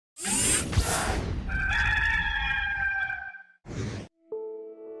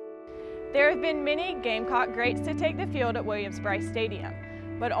There have been many Gamecock greats to take the field at Williams-Brice Stadium,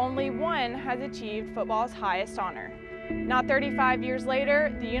 but only one has achieved football's highest honor. Now 35 years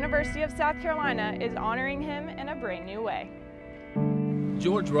later, the University of South Carolina is honoring him in a brand new way.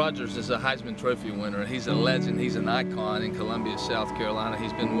 George Rogers is a Heisman Trophy winner. He's a legend. He's an icon in Columbia, South Carolina.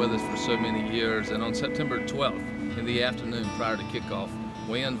 He's been with us for so many years, and on September 12th in the afternoon prior to kickoff,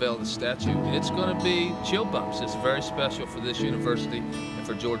 we unveil the statue. It's going to be chill bumps. It's very special for this university and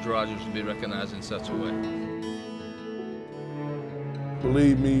for George Rogers to be recognized in such a way.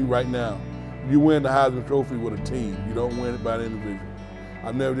 Believe me right now, you win the Heisman Trophy with a team. You don't win it by an individual.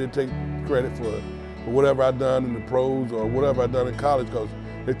 I never did take credit for whatever I've done in the pros or whatever I've done in college, because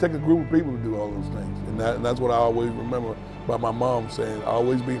it takes a group of people to do all those things. And that's what I always remember about my mom saying,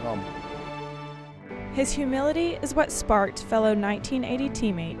 always be humble. His humility is what sparked fellow 1980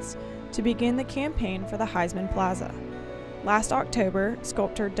 teammates to begin the campaign for the Heisman Plaza. Last October,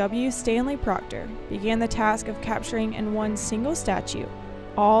 sculptor W. Stanley Proctor began the task of capturing in one single statue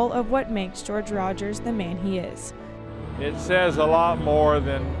all of what makes George Rogers the man he is. It says a lot more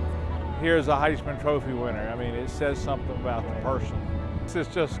than here's a Heisman Trophy winner. I mean, it says something about the person. This is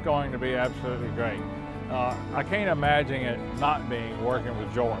just going to be absolutely great. I can't imagine it not being working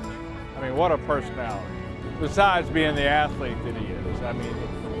with George. I mean, what a personality. Besides being the athlete that he is, I mean,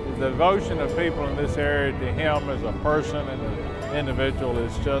 the devotion of people in this area to him as a person and an individual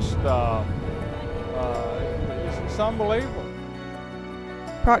is just, it's unbelievable.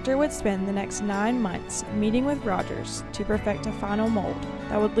 Proctor would spend the next 9 months meeting with Rogers to perfect a final mold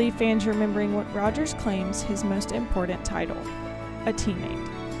that would leave fans remembering what Rogers claims his most important title, a teammate.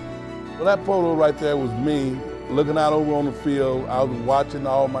 Well, that photo right there was me looking out over on the field. I was watching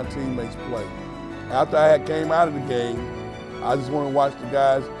all my teammates play. After I came out of the game, I just wanted to watch the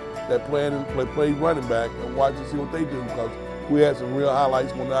guys that played running back and watch and see what they do, because we had some real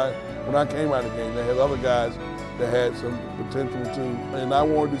highlights when I came out of the game. They had other guys that had some potential too, and I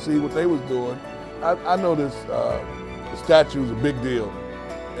wanted to see what they was doing. I know this statue is a big deal,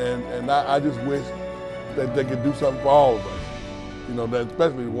 and I just wish that they could do something for all of us, you know,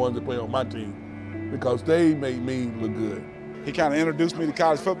 especially the ones that play on my team, because they made me look good. He kind of introduced me to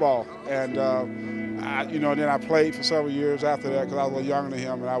college football, and then I played for several years after that, because I was a little younger than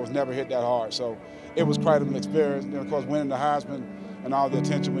him, and I was never hit that hard. So it was quite an experience. And of course, winning the Heisman and all the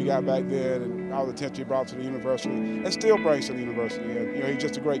attention we got back then, and all the attention he brought to the university, and still brings to the university. And, you know, he's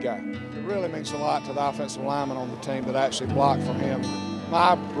just a great guy. It really means a lot to the offensive linemen on the team that actually blocked for him.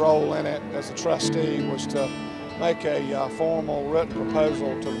 My role in it as a trustee was to make a formal written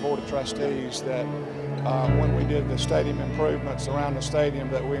proposal to the Board of Trustees that when we did the stadium improvements around the stadium,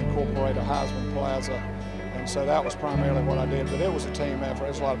 that we incorporate a Heisman Plaza. And so that was primarily what I did, but it was a team effort.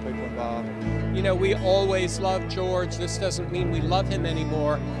 There's a lot of people involved. You know, we always loved George. This doesn't mean we love him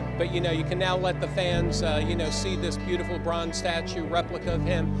anymore, but you know, you can now let the fans, see this beautiful bronze statue replica of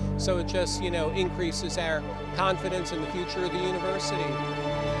him. So it just, increases our confidence in the future of the university.